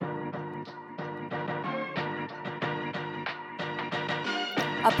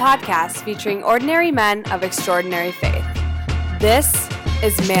a podcast featuring ordinary men of extraordinary faith. This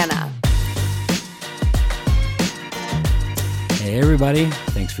is Manna. Hey everybody,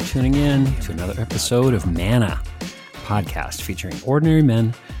 thanks for tuning in to another episode of Manna, a podcast featuring ordinary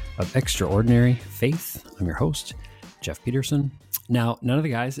men of extraordinary faith. I'm your host, Jeff Peterson. Now, none of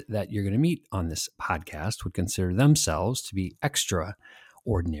the guys that you're going to meet on this podcast would consider themselves to be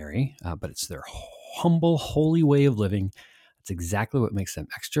extraordinary, but it's their humble, holy way of living. That's exactly what makes them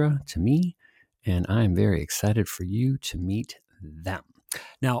extra to me, and I'm very excited for you to meet them.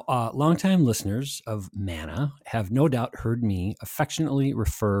 Now, longtime listeners of Manna have no doubt heard me affectionately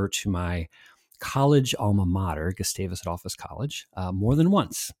refer to my college alma mater, Gustavus Adolphus College, more than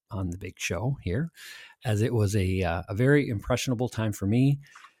once on the big show here, as it was a very impressionable time for me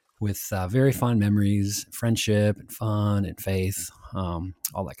with very fond memories, friendship and fun and faith,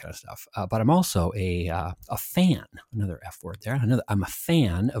 all that kind of stuff. But I'm also a fan, another F word there. I'm a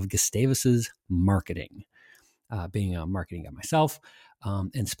fan of Gustavus's marketing, being a marketing guy myself,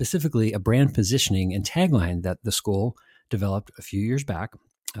 and specifically a brand positioning and tagline that the school developed a few years back,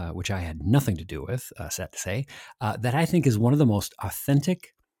 which I had nothing to do with, sad to say, that I think is one of the most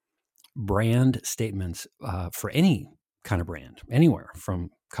authentic brand statements for any kind of brand, anywhere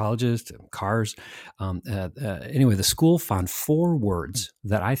from colleges to cars. Anyway, the school found 4 words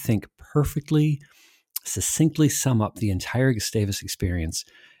that I think perfectly, succinctly sum up the entire Gustavus experience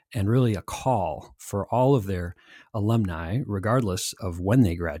and really a call for all of their alumni, regardless of when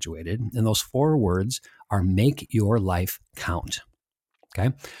they graduated. And those 4 words are make your life count.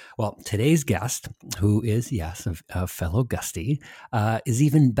 Okay. Well, today's guest, who is, yes, a fellow Gusty, is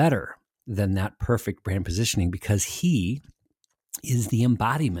even better than that perfect brand positioning because he is the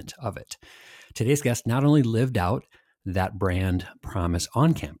embodiment of it. Today's guest not only lived out that brand promise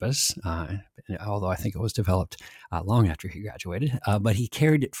on campus, although I think it was developed long after he graduated, but he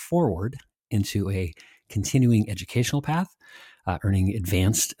carried it forward into a continuing educational path, earning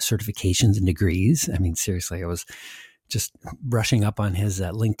advanced certifications and degrees. I mean, seriously, I was just brushing up on his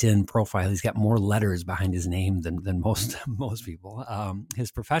LinkedIn profile. He's got more letters behind his name than most people. His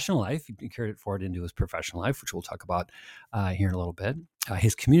professional life, he carried it forward into his professional life, which we'll talk about here in a little bit.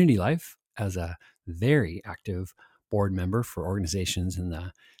 His community life as a very active board member for organizations in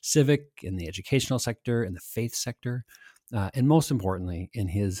the civic, in the educational sector, in the faith sector, and most importantly, in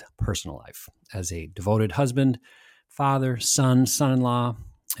his personal life as a devoted husband, father, son, son-in-law,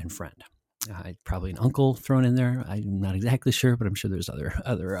 and friend. Probably an uncle thrown in there. I'm not exactly sure, but I'm sure there's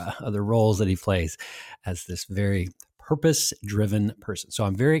other roles that he plays as this very purpose-driven person. So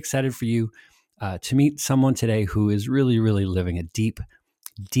I'm very excited for you to meet someone today who is really, really living a deep,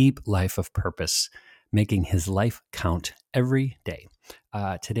 deep life of purpose, making his life count every day.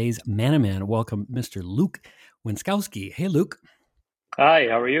 Today's Manna Man, welcome Mr. Luke Winskowski. Hey, Luke. Hi,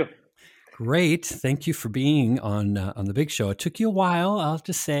 how are you? Great. Thank you for being on the big show. It took you a while, I'll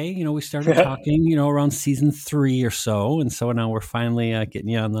just say. We started talking, around season 3 or so, and so now we're finally getting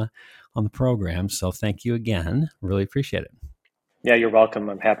you on the program. So thank you again. Really appreciate it. Yeah, you're welcome.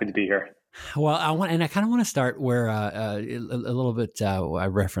 I'm happy to be here. Well, I kind of want to start where a little bit I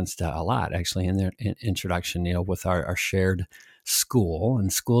referenced a lot actually in the introduction. With our shared school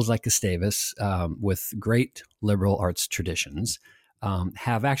and schools like Gustavus with great liberal arts traditions.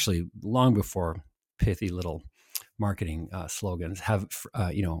 Have actually long before pithy little marketing slogans have,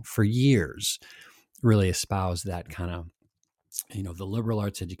 for years really espoused that kind of, the liberal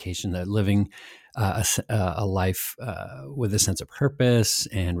arts education, that living a life with a sense of purpose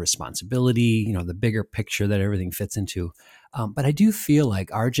and responsibility, the bigger picture that everything fits into. But I do feel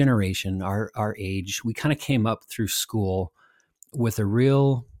like our generation, our age, we kind of came up through school with a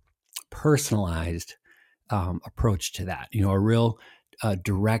real personalized approach to that, a real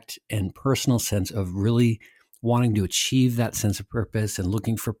direct and personal sense of really wanting to achieve that sense of purpose and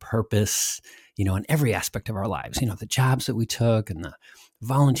looking for purpose, in every aspect of our lives, the jobs that we took and the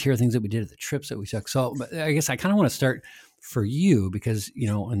volunteer things that we did, the trips that we took. So I guess I kind of want to start for you because,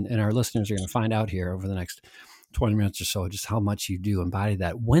 and our listeners are going to find out here over the next 20 minutes or so, just how much you do embody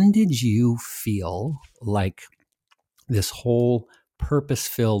that. When did you feel like this whole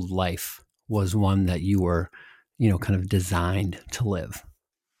purpose-filled life was one that you were, kind of designed to live?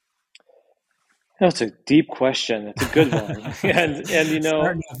 That's a deep question. It's a good one.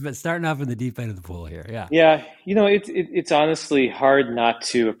 and starting off in the deep end of the pool here. Yeah. Yeah. It's honestly hard not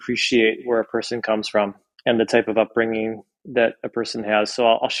to appreciate where a person comes from and the type of upbringing that a person has. So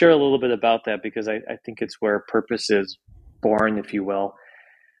I'll share a little bit about that because I think it's where purpose is born, if you will.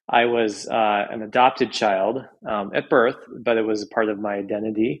 I was an adopted child at birth, but it was a part of my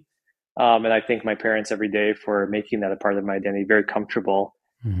identity. And I thank my parents every day for making that a part of my identity, very comfortable.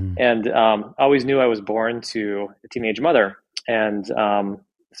 Mm-hmm. And I always knew I was born to a teenage mother. And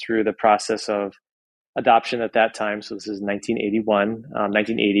through the process of adoption at that time, so this is 1981,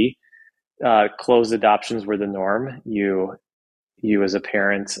 1980, closed adoptions were the norm. You as a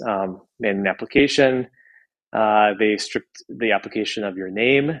parent made an application. They stripped the application of your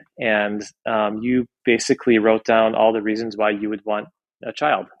name, and you basically wrote down all the reasons why you would want a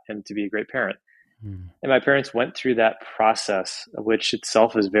child and to be a great parent. Mm-hmm. And my parents went through that process, which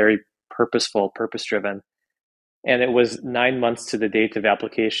itself is very purposeful, purpose driven. And it was 9 months to the date of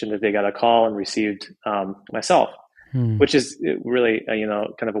application that they got a call and received myself, which is really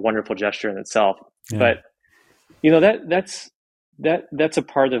kind of a wonderful gesture in itself. Yeah. But that's a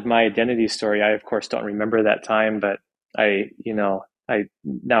part of my identity story. I of course don't remember that time, but I now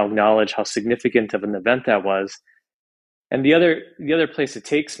acknowledge how significant of an event that was. And the other place it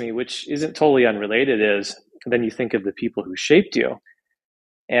takes me, which isn't totally unrelated, is then you think of the people who shaped you.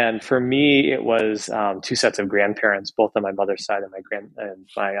 And for me, it was two sets of grandparents, both on my mother's side and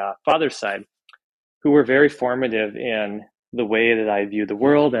my father's side, who were very formative in the way that I viewed the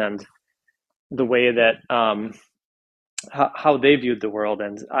world and the way that how they viewed the world.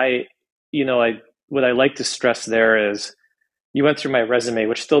 And what I like to stress there is, you went through my resume,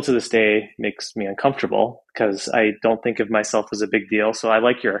 which still to this day makes me uncomfortable because I don't think of myself as a big deal. So I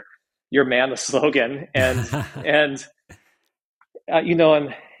like your Manna slogan, and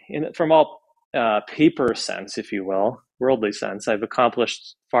from all paper sense, if you will, worldly sense, I've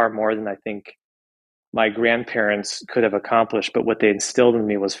accomplished far more than I think my grandparents could have accomplished. But what they instilled in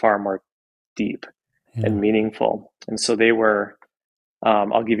me was far more deep and meaningful. And so they were,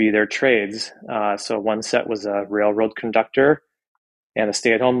 I'll give you their trades. So one set was a railroad conductor and a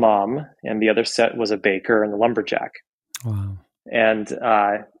stay-at-home mom, and the other set was a baker and a lumberjack. Wow. And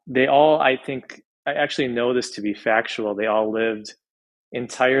they all, I think, I actually know this to be factual, they all lived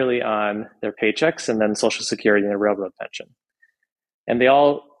entirely on their paychecks and then Social Security and a railroad pension. And they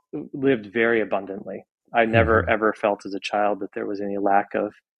all lived very abundantly. I never, ever felt as a child that there was any lack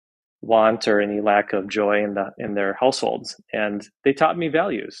of want or any lack of joy in their households. And they taught me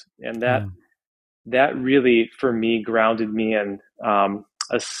values. And that really, for me, grounded me in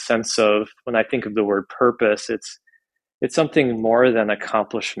a sense of, when I think of the word purpose, it's something more than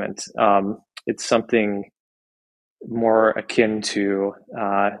accomplishment. It's something more akin to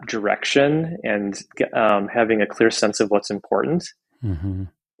direction and having a clear sense of what's important. Mm-hmm.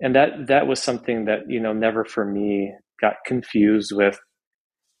 And that was something that, never for me got confused with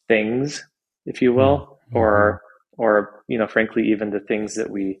things, if you will, or frankly, even the things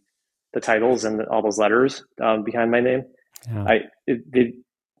that the titles and all those letters behind my name.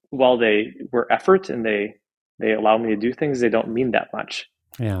 While they were effort and they allow me to do things, they don't mean that much.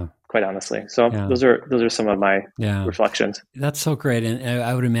 Yeah. Quite honestly. So those are some of my reflections. That's so great. And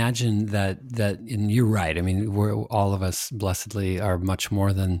I would imagine that, and you're right. I mean, all of us blessedly are much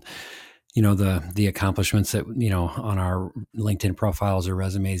more than, the accomplishments that, on our LinkedIn profiles or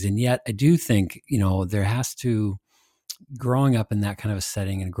resumes. And yet I do think, there has to, growing up in that kind of a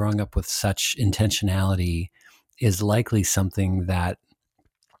setting and growing up with such intentionality is likely something that,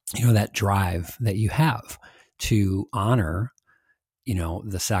 that drive that you have to honor,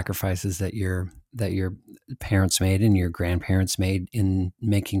 the sacrifices that your parents made and your grandparents made in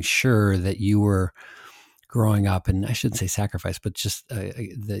making sure that you were growing up, and I shouldn't say sacrifice, but just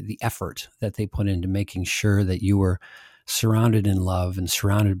the effort that they put into making sure that you were surrounded in love and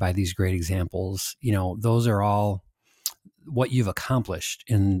surrounded by these great examples. Those are all what you've accomplished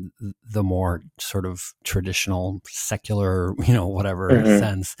in the more sort of traditional, secular, whatever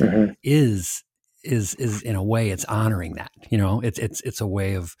sense is in a way it's honoring that, it's a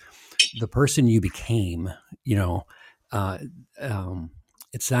way of the person you became,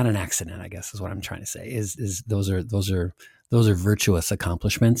 it's not an accident, I guess is what I'm trying to say, is those are virtuous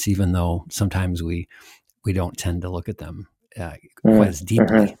accomplishments, even though sometimes we don't tend to look at them quite as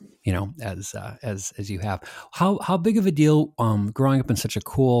deeply, as you have. How big of a deal, growing up in such a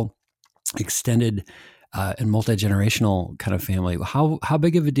cool, extended, and multi-generational kind of family, how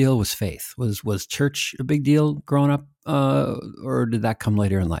big of a deal was faith? Was church a big deal growing up, or did that come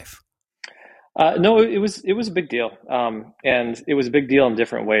later in life? No, it was a big deal, and it was a big deal in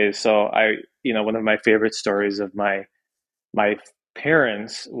different ways. So one of my favorite stories of my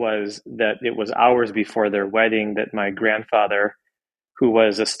parents was that it was hours before their wedding that my grandfather, who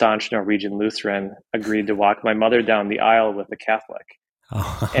was a staunch Norwegian Lutheran, agreed to walk my mother down the aisle with a Catholic.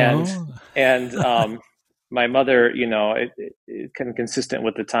 Oh. And my mother, it kind of consistent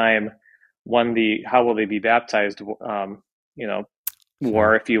with the time, won the how will they be baptized,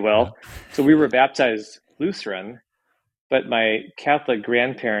 war, if you will. Yeah. So we were baptized Lutheran, but my Catholic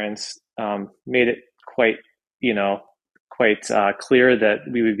grandparents made it quite, quite clear that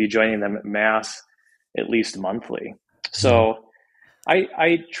we would be joining them at Mass at least monthly. So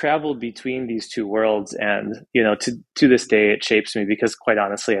I traveled between these two worlds, and to this day it shapes me, because quite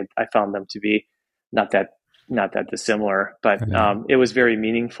honestly, I found them to be not that dissimilar, but it was very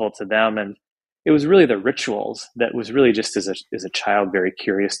meaningful to them, and it was really the rituals that was really just as a child very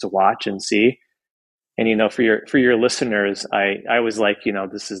curious to watch and see. And for your listeners, I was like,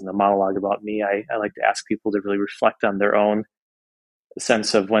 this isn't a monologue about me. I like to ask people to really reflect on their own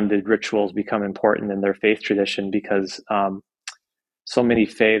sense of when did rituals become important in their faith tradition, because so many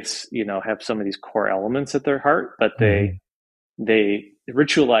faiths, have some of these core elements at their heart, but they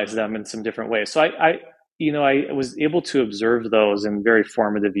ritualize them in some different ways. So I was able to observe those in very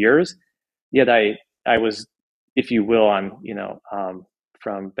formative years. Yet I was, if you will,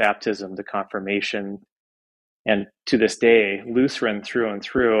 from baptism to confirmation, and to this day, Lutheran through and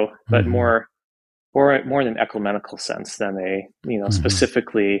through, but more in an ecumenical sense than a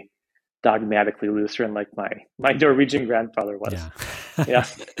specifically dogmatically Lutheran like my Norwegian grandfather was. Yeah.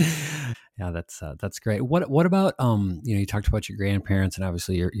 Yeah, that's great. What about you talked about your grandparents and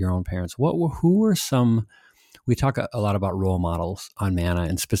obviously your own parents. Who were some? We talk a lot about role models on Manna,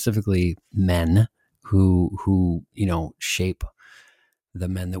 and specifically men who shape the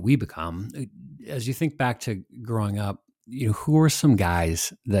men that we become. As you think back to growing up, who are some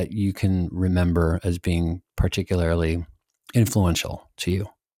guys that you can remember as being particularly influential to you?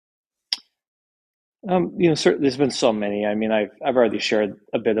 Certainly there's been so many. I mean, I've already shared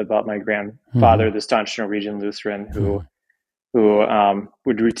a bit about my grandfather, the staunch Norwegian Lutheran, who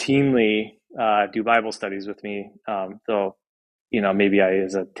would routinely do Bible studies with me, though maybe I,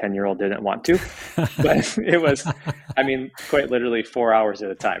 as a 10-year-old, didn't want to, but it was, quite literally 4 hours at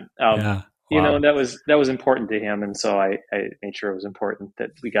a time. Wow. And that was important to him. And so I made sure it was important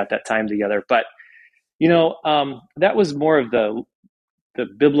that we got that time together. But, that was more of the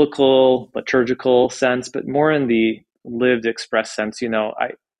biblical, liturgical sense, but more in the lived, expressed sense.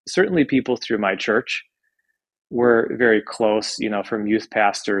 Certainly people through my church were very close, from youth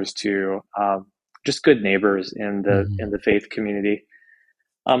pastors to just good neighbors in the faith community.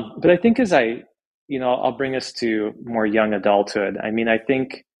 But I think as I'll bring us to more young adulthood. I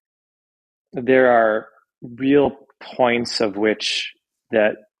think there are real points of which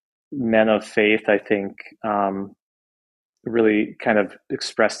that men of faith, I think, really kind of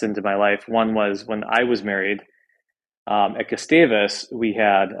expressed into my life. One was when I was married at Gustavus. We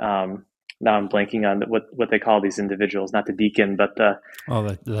had now I'm blanking on what they call these individuals, not the deacon, but the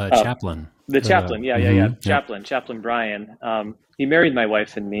chaplain. The chaplain, Chaplain Brian. He married my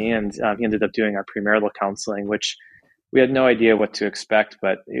wife and me, and he ended up doing our premarital counseling, which we had no idea what to expect,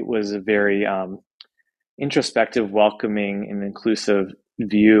 but it was a very introspective, welcoming, and inclusive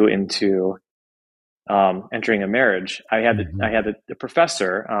view into entering a marriage. I had a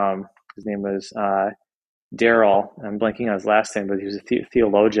professor. His name was Daryl. I'm blanking on his last name, but he was a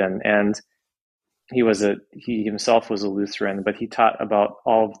theologian, and he himself was a Lutheran, but he taught about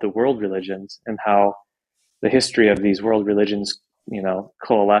all of the world religions and how the history of these world religions,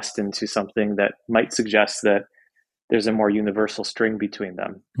 coalesced into something that might suggest that there's a more universal string between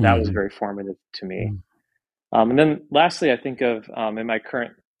them. That was very formative to me. And then lastly, I think of in my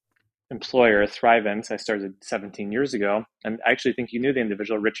current employer, Thrivent. I started 17 years ago, and I actually think you knew the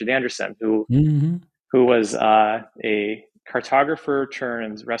individual, Richard Anderson, who was a cartographer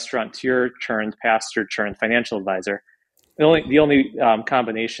turned restaurateur turned pastor turned financial advisor. The only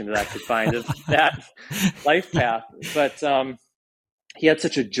combination that I could find of that life path. But he had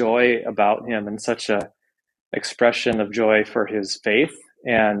such a joy about him and such a expression of joy for his faith,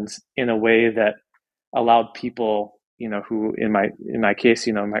 and in a way that allowed people, who in my case,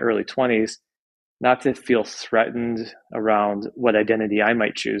 in my early 20s, not to feel threatened around what identity I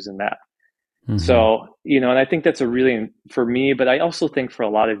might choose in that. So, and I think that's for me, but I also think for a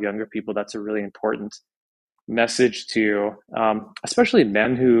lot of younger people, that's a really important message to, especially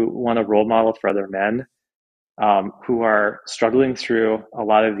men who want a role model for other men, who are struggling through a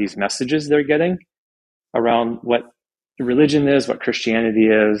lot of these messages they're getting around what religion is, what Christianity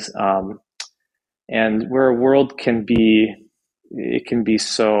is, and where a world can be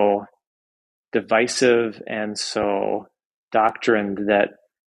so divisive and so doctrined that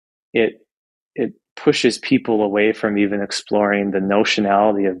it pushes people away from even exploring the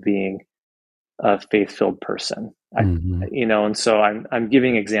notionality of being a faith-filled person. And so I'm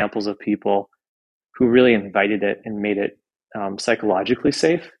giving examples of people who really invited it and made it psychologically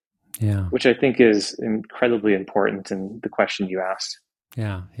safe, which I think is incredibly important in the question you asked.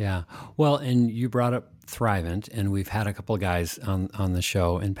 Yeah, yeah. Well, and you brought up Thrivent, and we've had a couple of guys on the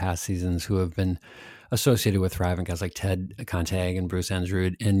show in past seasons who have been associated with Thrivent, guys like Ted Contag and Bruce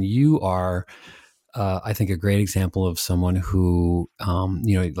Ensrud, and you are, I think, a great example of someone who,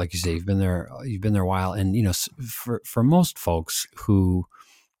 like you say, you've been there a while, and for most folks who,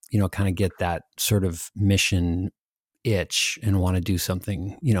 kind of get that sort of mission itch and want to do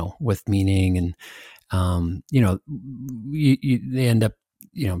something, with meaning, and they end up,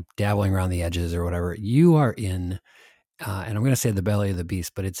 dabbling around the edges or whatever. You are in, and I'm going to say the belly of the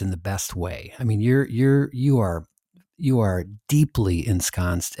beast, but it's in the best way. I mean, you are deeply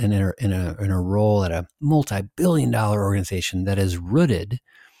ensconced and in a role at a multi-billion-dollar organization that is rooted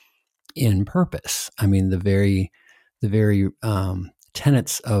in purpose. I mean, the very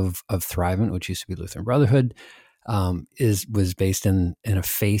tenets of Thrivent, which used to be Lutheran Brotherhood, was based in a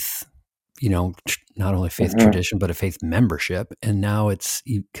faith, not only faith tradition, but a faith membership. And now it's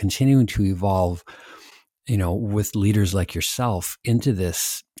continuing to evolve, with leaders like yourself into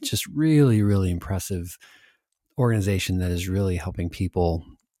this just really, really impressive organization that is really helping people,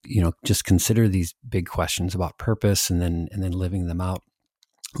 just consider these big questions about purpose and then living out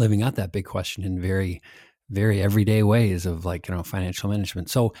that big question in very, very everyday ways of, like, financial management.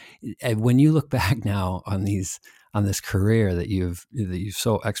 So when you look back now on this career that you've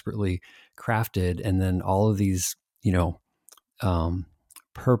so expertly crafted, and then all of these,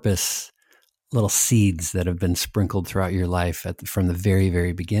 purpose little seeds that have been sprinkled throughout your life from the very,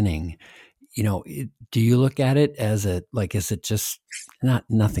 very beginning, do you look at it as is it just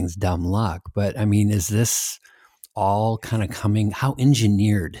nothing's dumb luck, but I mean, is this all kind of coming? How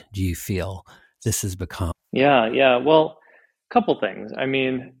engineered do you feel this has become? Yeah. Well, a couple things. I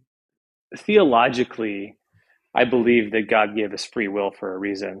mean, theologically, I believe that God gave us free will for a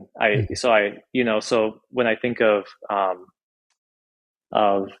reason. So when I think of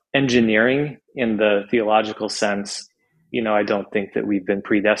engineering in the theological sense, I don't think that we've been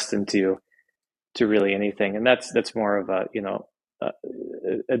predestined to really anything, and that's more of a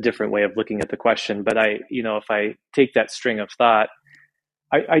different way of looking at the question. But if I take that string of thought,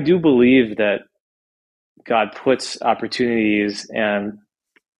 I do believe that God puts opportunities and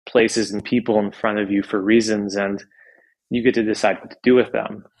places and people in front of you for reasons, and you get to decide what to do with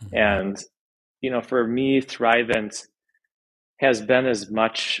them. And for me, Thrivent has been as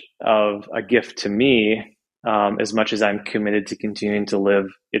much of a gift to me, as much as I'm committed to continuing to live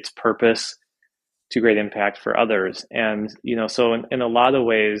its purpose to great impact for others. And so in a lot of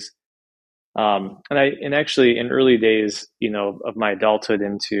ways, and actually in early days, of my adulthood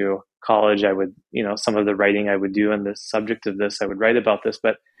into college, I would, some of the writing I would do on the subject of this, I would write about this.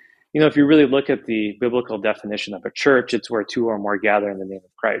 But if you really look at the biblical definition of a church, it's where two or more gather in the name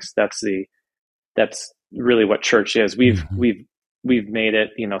of Christ. That's really what church is. We've made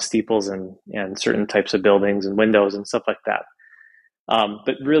it, steeples and certain types of buildings and windows and stuff like that.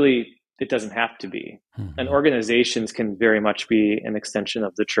 But really, it doesn't have to be. Mm-hmm. And organizations can very much be an extension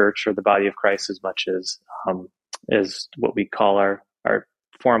of the church or the body of Christ, as much as what we call our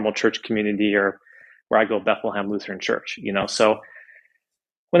formal church community, or where I go, Bethlehem Lutheran Church. So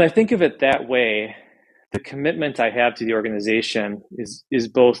when I think of it that way, the commitment I have to the organization is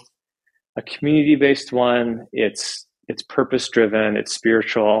both a community-based one. It's purpose-driven. It's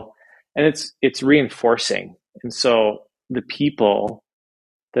spiritual, and it's reinforcing. And so the people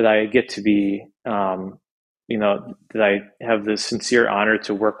that I get to be, that I have the sincere honor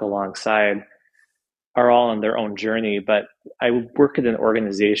to work alongside, are all on their own journey. But I work at an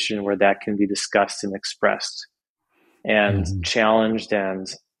organization where that can be discussed and expressed and challenged and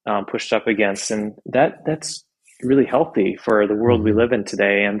pushed up against. And that's really healthy for the world we live in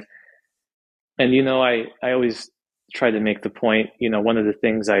today. And I always try to make the point, one of the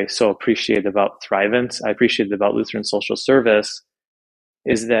things I so appreciate about Thrivent, I appreciate about Lutheran Social Service,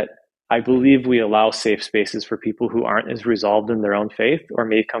 is that I believe we allow safe spaces for people who aren't as resolved in their own faith, or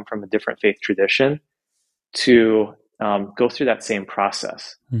may come from a different faith tradition, to go through that same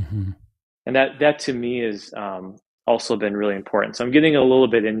process. Mm-hmm. And that to me is also been really important. So I'm getting a little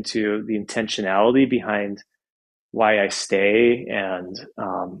bit into the intentionality behind why I stay, and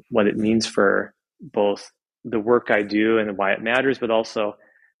what it means for both the work I do and why it matters, but also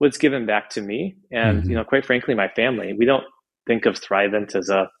what's given back to me. And, quite frankly, my family. We don't think of Thrivent as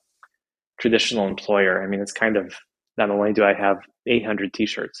a traditional employer. I mean, it's kind of, not only do I have 800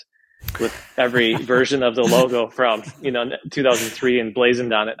 t-shirts with every version of the logo from, 2003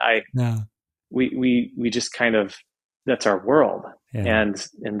 emblazoned on it, we just kind of, that's our world. Yeah.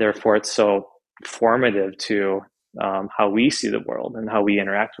 And therefore it's so formative to how we see the world and how we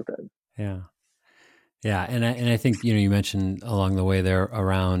interact with it. Yeah. Yeah. And I think, you mentioned along the way there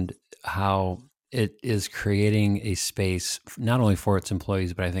around how it is creating a space not only for its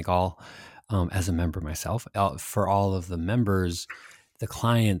employees, but I think all, as a member myself, for all of the members, the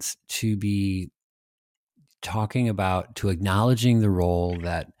clients to be talking about, to acknowledging the role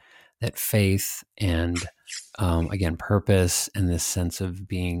that faith and, again, purpose and this sense of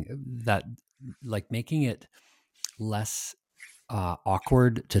being that, like making it less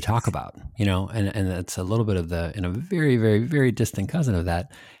awkward to talk about, and it's a little bit of in a very, very, very distant cousin of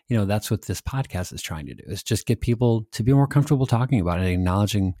that, that's what this podcast is trying to do, is just get people to be more comfortable talking about it and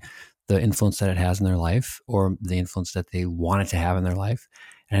acknowledging the influence that it has in their life, or the influence that they want it to have in their life.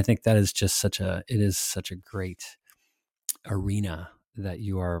 And I think that is just such a great arena that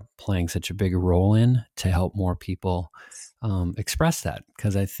you are playing such a big role in to help more people express that.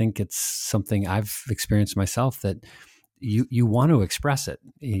 Because I think it's something I've experienced myself, that you want to express it.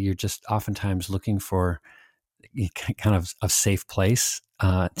 You're just oftentimes looking for kind of a safe place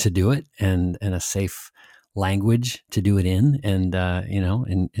to do it, and a safe language to do it in. And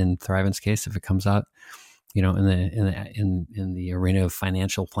in Thriven's case, if it comes out, in the arena of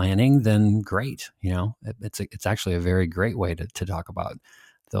financial planning, then great. It's actually a very great way to talk about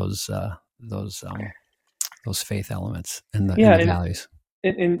those faith elements and the values.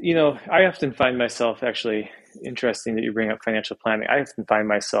 And I often find myself, actually, interesting that you bring up financial planning. I often find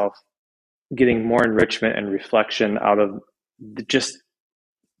myself getting more enrichment and reflection out of just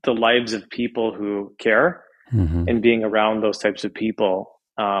the lives of people who care, and being around those types of people,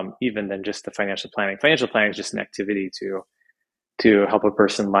 even than just the financial planning. Financial planning is just an activity to help a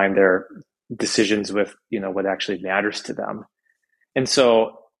person line their decisions with, what actually matters to them. And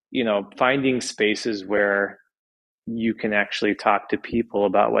so, finding spaces where you can actually talk to people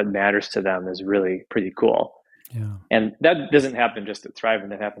about what matters to them is really pretty cool. Yeah. And that doesn't happen just at Thrive,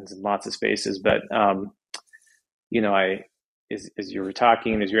 and that happens in lots of spaces. But, as you were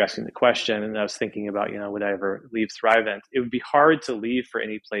talking, as you're asking the question, and I was thinking about, would I ever leave Thrivent? It would be hard to leave for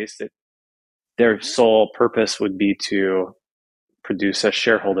any place that their sole purpose would be to produce a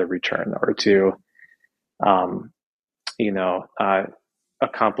shareholder return, or to,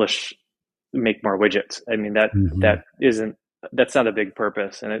 make more widgets. I mean, that's not a big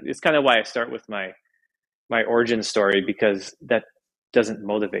purpose. And it's kind of why I start with my origin story, because that doesn't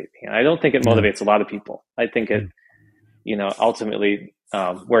motivate me. And I don't think it motivates a lot of people. I think it, ultimately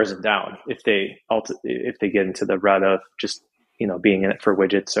wears them down if they get into the rut of just, being in it for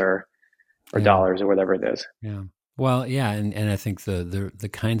widgets or dollars or whatever it is. Yeah. Well, yeah. And I think the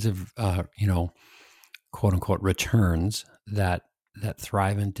kinds of, quote unquote returns that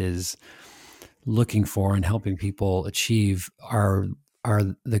Thrivent is looking for and helping people achieve are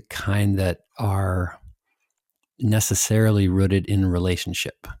the kind that are necessarily rooted in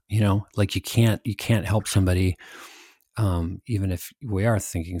relationship. Like you can't help somebody, even if we are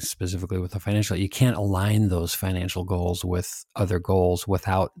thinking specifically with the financial, you can't align those financial goals with other goals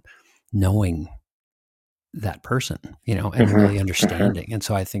without knowing that person, and really understanding. And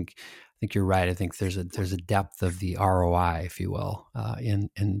so I think you're right. I think there's a depth of the ROI, if you will,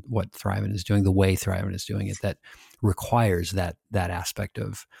 in what Thrivent is doing, the way Thrivent is doing it, that requires that aspect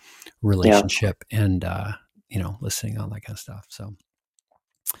of relationship and listening, all that kind of stuff. So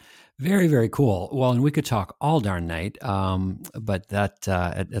very, very cool. Well, and we could talk all darn night, but that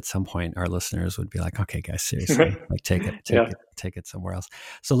at some point our listeners would be like, "Okay, guys, seriously, like take it somewhere else."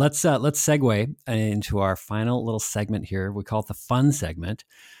 So let's segue into our final little segment here. We call it the fun segment.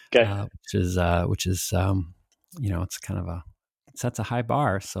 Okay. Which is it's kind of it sets a high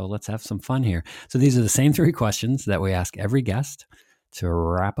bar. So let's have some fun here. So these are the same 3 questions that we ask every guest to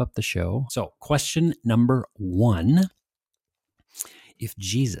wrap up the show. So question number 1, if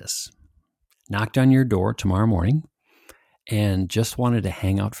Jesus knocked on your door tomorrow morning and just wanted to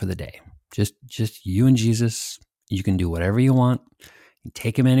hang out for the day, just you and Jesus, you can do whatever you want, you can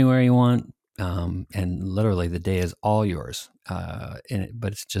take him anywhere you want. And literally the day is all yours.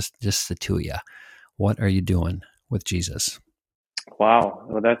 But it's just the 2 of you. What are you doing with Jesus? Wow.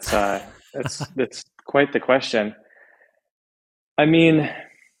 Well, that's quite the question. I mean,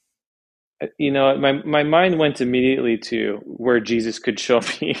 my mind went immediately to where Jesus could show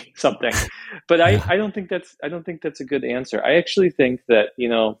me something, but I don't think that's a good answer. I actually think that,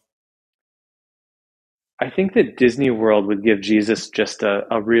 I think that Disney World would give Jesus just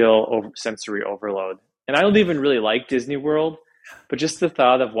a real sensory overload. And I don't even really like Disney World, but just the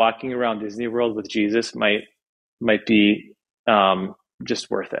thought of walking around Disney World with Jesus might be just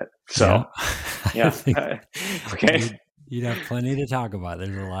worth it. So, yeah. Okay. You'd have plenty to talk about.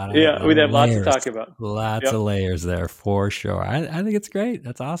 There's a lot of Yeah, we'd have lots to layers. talk about. Lots of layers there for sure. I think it's great.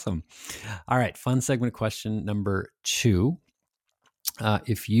 That's awesome. All right, fun segment question number 2.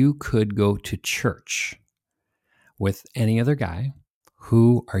 If you could go to church with any other guy,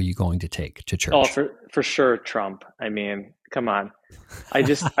 who are you going to take to church? Oh, for sure, Trump. I mean, come on. I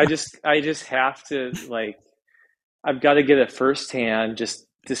just have to, like, I've got to get it firsthand just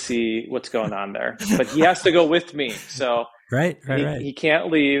to see what's going on there. But he has to go with me, so right. He can't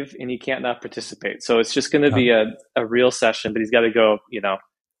leave and he can't not participate. So it's just going to be a real session, but he's got to go,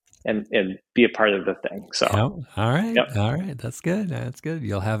 and be a part of the thing. So all right, that's good. That's good.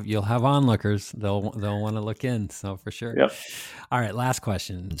 You'll have onlookers. They'll want to look in. So for sure. Yep. All right, last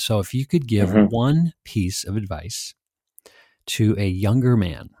question. So if you could give one piece of advice to a younger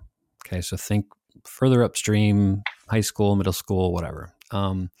man, okay, so think further upstream, high school, middle school, whatever,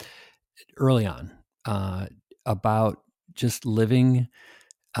 early on, about just living,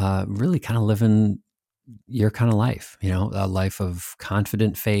 really kind of living your kind of life, a life of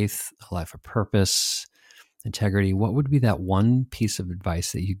confident faith, a life of purpose, integrity. What would be that one piece of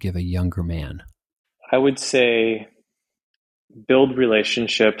advice that you give a younger man? I would say build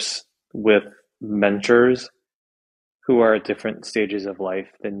relationships with mentors who are at different stages of life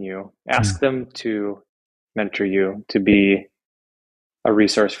than you. Ask them to mentor you, to be a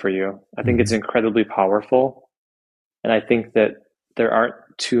resource for you. I think it's incredibly powerful. And I think that there aren't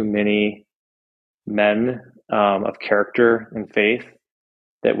too many men of character and faith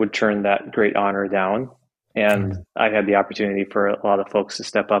that would turn that great honor down. And I had the opportunity for a lot of folks to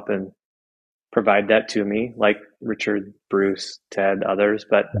step up and provide that to me, like Richard, Bruce, Ted, others.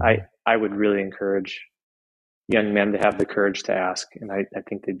 But I would really encourage young men to have the courage to ask. And I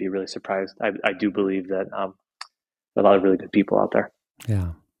think they'd be really surprised. I do believe that a lot of really good people out there.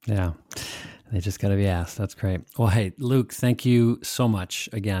 Yeah. They just got to be asked. That's great. Well, hey, Luke, thank you so much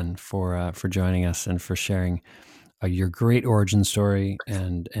again for joining us and for sharing your great origin story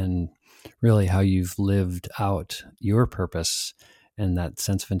and really how you've lived out your purpose and that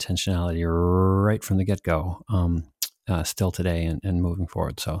sense of intentionality right from the get-go, still today and moving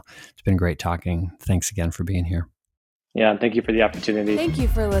forward. So it's been great talking. Thanks again for being here. Yeah, thank you for the opportunity. Thank you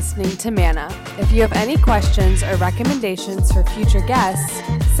for listening to Manna. If you have any questions or recommendations for future guests,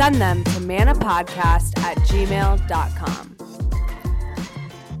 send them to mannapodcast@gmail.com.